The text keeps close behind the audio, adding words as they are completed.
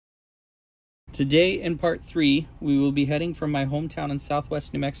Today, in part 3, we will be heading from my hometown in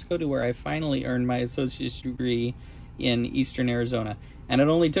southwest New Mexico to where I finally earned my associate's degree in eastern Arizona. And it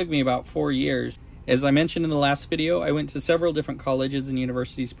only took me about 4 years. As I mentioned in the last video, I went to several different colleges and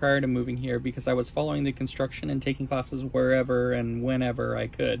universities prior to moving here because I was following the construction and taking classes wherever and whenever I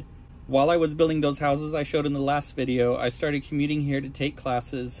could. While I was building those houses I showed in the last video, I started commuting here to take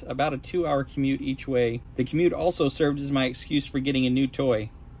classes, about a 2-hour commute each way. The commute also served as my excuse for getting a new toy.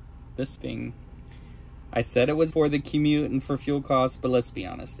 This thing. I said it was for the commute and for fuel costs, but let's be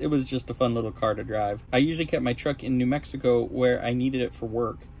honest, it was just a fun little car to drive. I usually kept my truck in New Mexico where I needed it for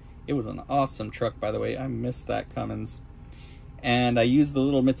work. It was an awesome truck, by the way. I missed that Cummins. And I used the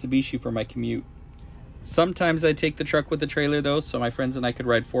little Mitsubishi for my commute. Sometimes I take the truck with the trailer though, so my friends and I could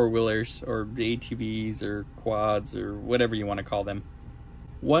ride 4-wheelers or ATVs or quads or whatever you want to call them.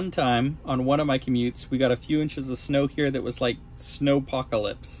 One time, on one of my commutes, we got a few inches of snow here that was like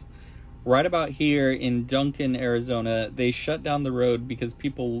snowpocalypse. Right about here in Duncan, Arizona, they shut down the road because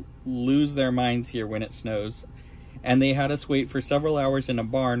people lose their minds here when it snows. And they had us wait for several hours in a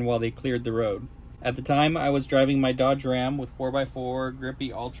barn while they cleared the road. At the time, I was driving my Dodge Ram with 4x4,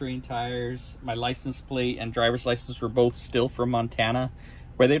 grippy all-terrain tires. My license plate and driver's license were both still from Montana,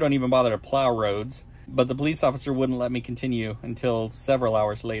 where they don't even bother to plow roads. But the police officer wouldn't let me continue until several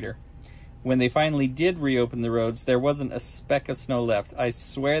hours later. When they finally did reopen the roads, there wasn't a speck of snow left. I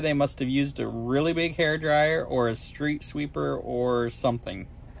swear they must have used a really big hairdryer or a street sweeper or something.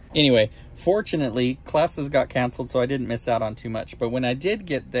 Anyway, fortunately, classes got canceled, so I didn't miss out on too much. But when I did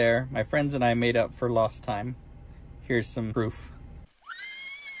get there, my friends and I made up for lost time. Here's some proof.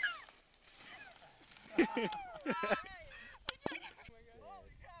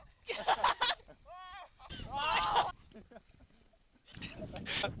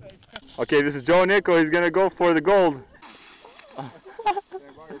 Okay, this is Joe Nico. He's gonna go for the gold.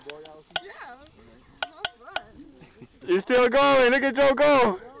 He's still going. Look at Joe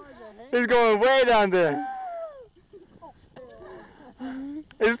go. He's going way down there.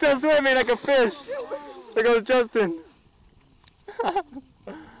 He's still swimming like a fish. There goes Justin.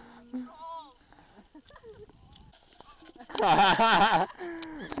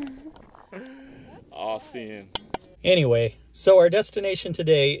 Awesome. Anyway, so our destination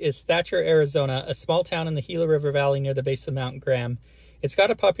today is Thatcher, Arizona, a small town in the Gila River Valley near the base of Mount Graham. It's got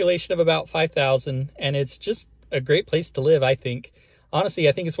a population of about 5,000, and it's just a great place to live, I think. Honestly,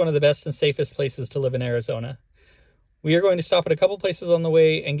 I think it's one of the best and safest places to live in Arizona. We are going to stop at a couple places on the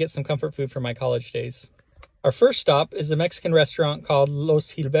way and get some comfort food from my college days. Our first stop is a Mexican restaurant called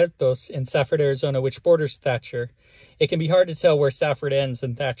Los Gilbertos in Safford, Arizona, which borders Thatcher. It can be hard to tell where Safford ends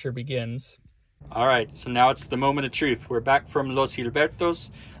and Thatcher begins. All right, so now it's the moment of truth. We're back from Los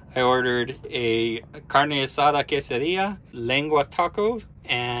Gilbertos. I ordered a carne asada quesadilla, lengua taco,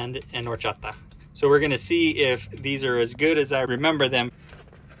 and an horchata. So we're gonna see if these are as good as I remember them.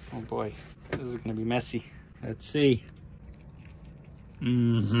 Oh boy, this is gonna be messy. Let's see.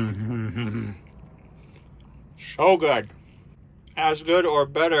 So good. As good or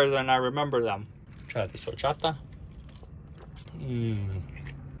better than I remember them. Try this horchata.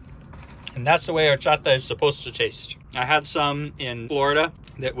 And that's the way horchata is supposed to taste. I had some in Florida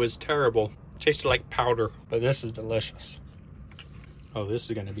that was terrible. Tasted like powder, but this is delicious. Oh, this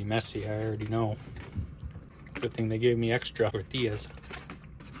is gonna be messy, I already know. Good thing they gave me extra tortillas.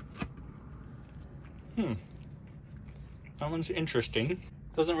 That one's interesting.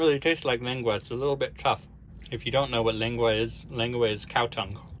 Doesn't really taste like lengua, it's a little bit tough. If you don't know what lengua is cow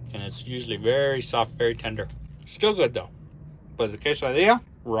tongue. And it's usually very soft, very tender. Still good though. But the quesadilla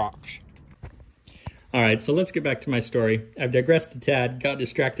rocks. All right, so let's get back to my story. I've digressed a tad, got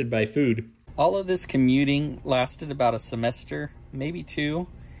distracted by food. All of this commuting lasted about a semester, maybe 2.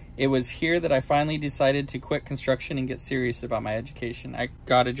 It was here that I finally decided to quit construction and get serious about my education. I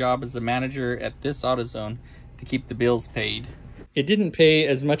got a job as a manager at this AutoZone to keep the bills paid. It didn't pay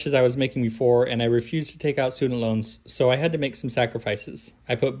as much as I was making before, and I refused to take out student loans, so I had to make some sacrifices.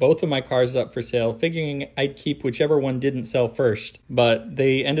 I put both of my cars up for sale, figuring I'd keep whichever one didn't sell first, but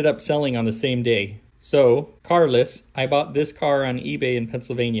they ended up selling on the same day. So, carless, I bought this car on eBay in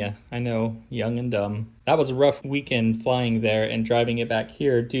Pennsylvania. I know, young and dumb. That was a rough weekend flying there and driving it back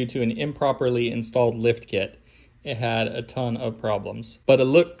here due to an improperly installed lift kit. It had a ton of problems, but it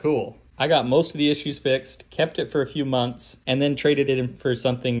looked cool. I got most of the issues fixed, kept it for a few months, and then traded it in for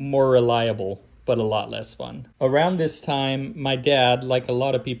something more reliable, but a lot less fun. Around this time, my dad, like a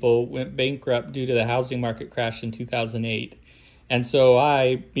lot of people, went bankrupt due to the housing market crash in 2008. And so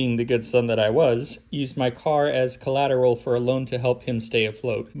I, being the good son that I was, used my car as collateral for a loan to help him stay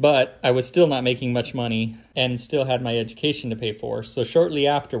afloat. But I was still not making much money and still had my education to pay for. So shortly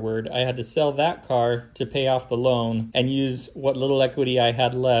afterward, I had to sell that car to pay off the loan and use what little equity I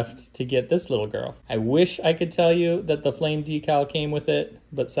had left to get this little girl. I wish I could tell you that the flame decal came with it,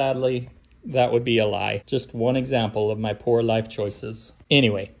 but sadly, that would be a lie. Just one example of my poor life choices.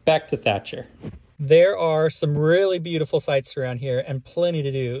 Anyway, back to Thatcher. There are some really beautiful sights around here and plenty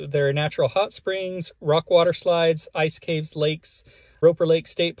to do. There are natural hot springs, rock water slides, ice caves, lakes, Roper Lake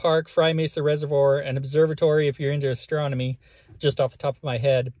State Park, Fry Mesa Reservoir, an observatory if you're into astronomy, just off the top of my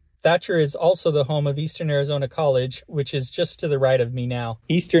head. Thatcher is also the home of Eastern Arizona College, which is just to the right of me now.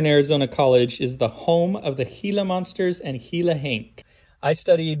 Eastern Arizona College is the home of the Gila Monsters and Gila Hank. I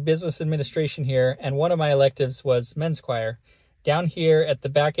studied business administration here, and one of my electives was men's choir. Down here at the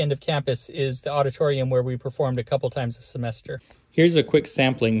back end of campus is the auditorium where we performed a couple times a semester. Here's a quick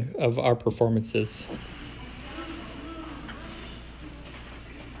sampling of our performances.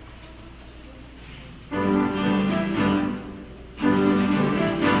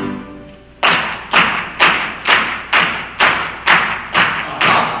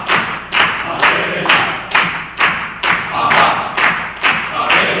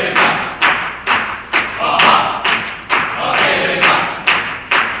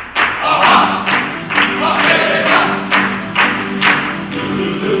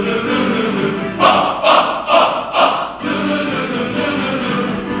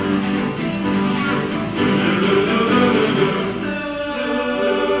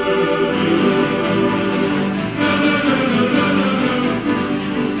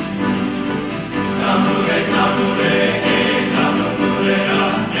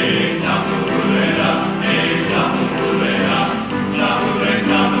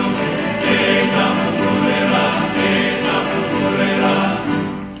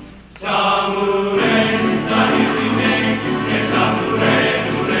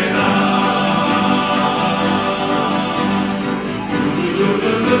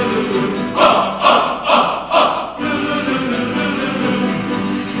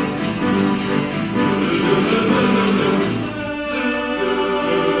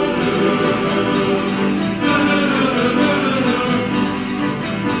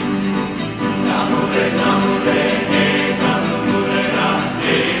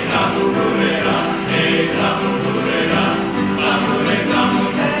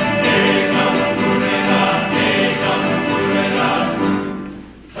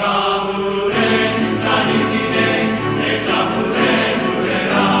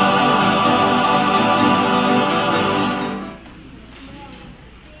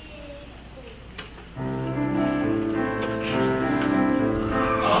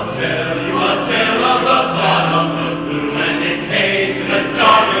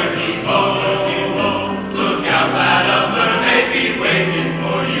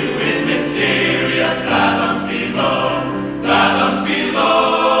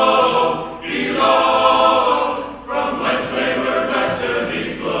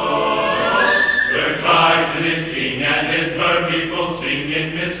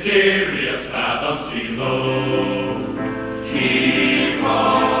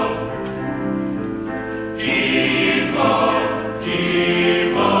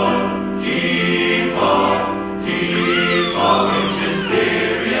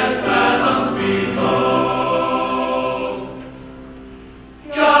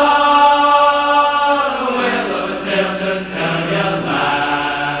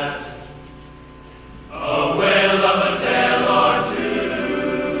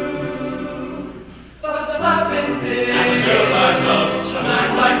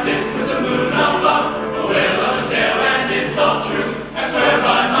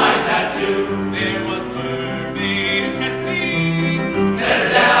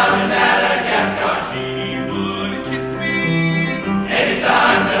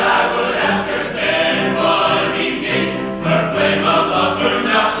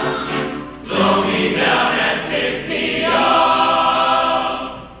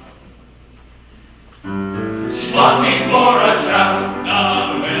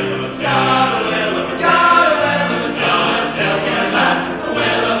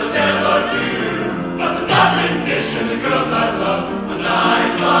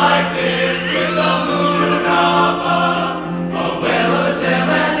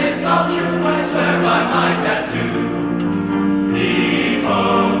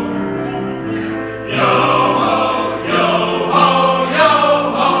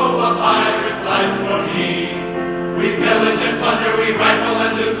 We rifle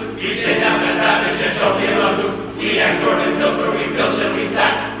and loot, we kidnap and ravish and don't give a hoot. We extort and pilfer, we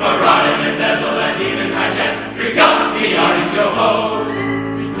sat, marauded, embezzled, and even hijacked. Drink up, the arties, yo ho!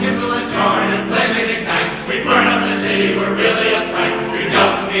 We kindle and charge and flame and ignite. We burn up the city, we're really a fright. Drink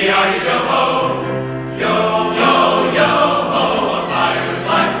up, the arties, yo ho! Yo, yo, yo ho! A fire's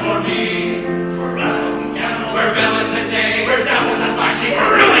life for me. We're rascals and scandals, we're villains and knaves. We're devils and black sheep,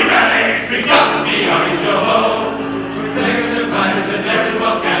 we're really bad eggs. Drink up, the arties, yo ho! We're beggars and fighters and very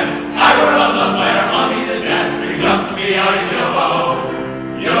well cast. I were all loved by our mommies and dads. Drink up, the arties, yo ho!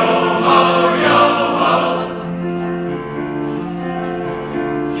 Yo ho, yo ho!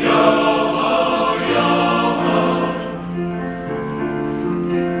 Yo ho, yo ho!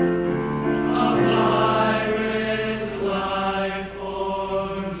 A pirate's life for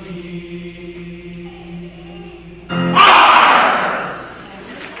me.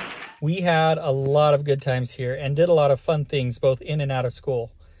 We had a lot of good times here and did a lot of fun things both in and out of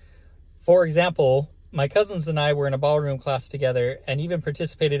school. For example, my cousins and I were in a ballroom class together and even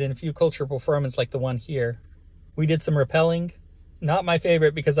participated in a few cultural performances like the one here. We did some rappelling. Not my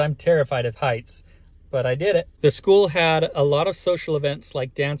favorite because I'm terrified of heights, but I did it. The school had a lot of social events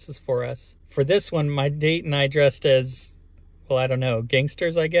like dances for us. For this one, my date and I dressed as, well, I don't know,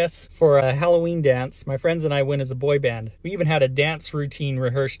 gangsters, I guess. For a Halloween dance, my friends and I went as a boy band. We even had a dance routine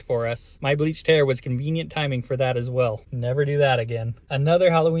rehearsed for us. My bleached hair was convenient timing for that as well. Never do that again.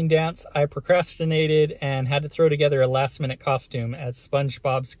 Another Halloween dance, I procrastinated and had to throw together a last-minute costume as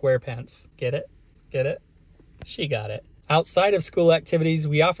SpongeBob SquarePants. Get it? Get it? She got it. Outside of school activities,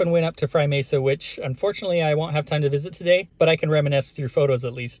 we often went up to Fry Mesa, which unfortunately I won't have time to visit today, but I can reminisce through photos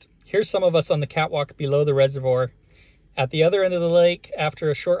at least. Here's some of us on the catwalk below the reservoir. At the other end of the lake,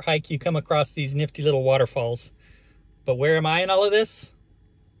 after a short hike, you come across these nifty little waterfalls. But where am I in all of this?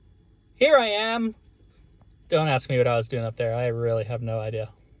 Here I am! Don't ask me what I was doing up there. I really have no idea.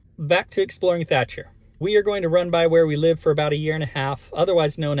 Back to exploring Thatcher. We are going to run by where we lived for about a year and a half,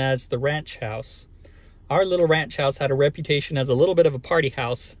 otherwise known as the ranch house. Our little ranch house had a reputation as a little bit of a party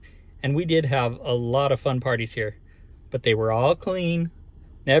house, and we did have a lot of fun parties here. But they were all clean.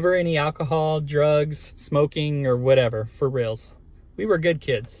 Never any alcohol, drugs, smoking, or whatever, for reals. We were good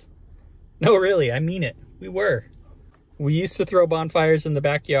kids. No, really, I mean it. We were. We used to throw bonfires in the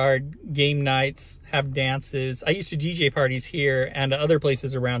backyard, game nights, have dances. I used to DJ parties here and other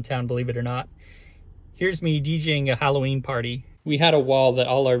places around town, believe it or not. Here's me DJing a Halloween party. We had a wall that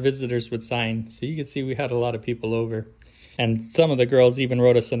all our visitors would sign, so you could see we had a lot of people over. And some of the girls even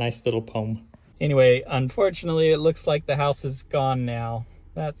wrote us a nice little poem. Anyway, unfortunately, it looks like the house is gone now.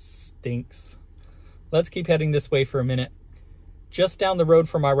 That stinks. Let's keep heading this way for a minute. Just down the road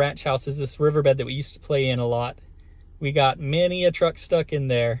from our ranch house is this riverbed that we used to play in a lot. We got many a truck stuck in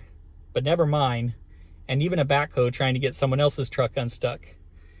there, but never mind, and even a backhoe trying to get someone else's truck unstuck.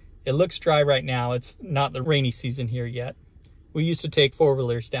 It looks dry right now. It's not the rainy season here yet. We used to take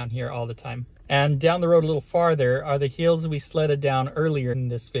four-wheelers down here all the time. And down the road a little farther are the hills we sledded down earlier in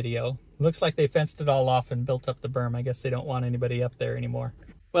this video. Looks like they fenced it all off and built up the berm. I guess they don't want anybody up there anymore.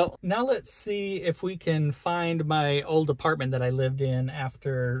 Well, now let's see if we can find my old apartment that I lived in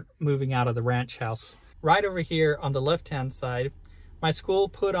after moving out of the ranch house. Right over here on the left-hand side, my school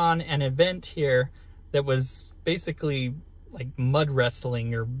put on an event here that was basically like mud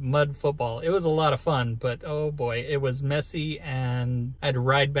wrestling or mud football. It was a lot of fun, but oh boy, it was messy and I had to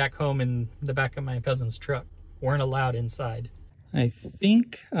ride back home in the back of my cousin's truck. Weren't allowed inside. I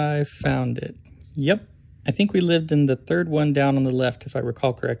think I found it. Yep. I think we lived in the third one down on the left, if I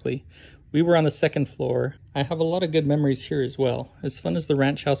recall correctly. We were on the second floor. I have a lot of good memories here as well. As fun as the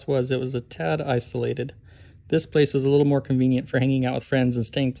ranch house was, it was a tad isolated. This place was a little more convenient for hanging out with friends and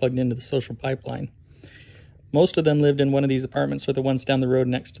staying plugged into the social pipeline. Most of them lived in one of these apartments or the ones down the road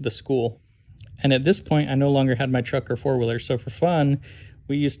next to the school. And at this point, I no longer had my truck or four-wheeler, so for fun,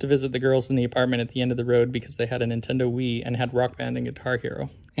 we used to visit the girls in the apartment at the end of the road because they had a Nintendo Wii and had Rock Band and Guitar Hero.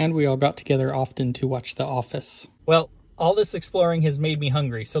 And we all got together often to watch The Office. Well, all this exploring has made me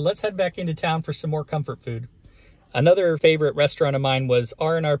hungry, so let's head back into town for some more comfort food. Another favorite restaurant of mine was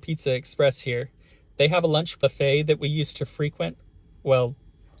R&R Pizza Express here. They have a lunch buffet that we used to frequently.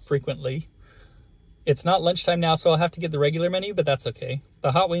 It's not lunchtime now, so I'll have to get the regular menu, but that's okay.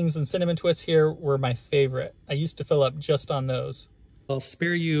 The hot wings and cinnamon twists here were my favorite. I used to fill up just on those. I'll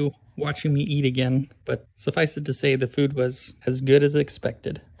spare you watching me eat again, but suffice it to say the food was as good as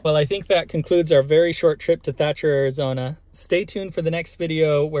expected. Well, I think that concludes our very short trip to Thatcher, Arizona. Stay tuned for the next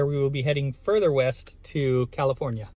video where we will be heading further west to California.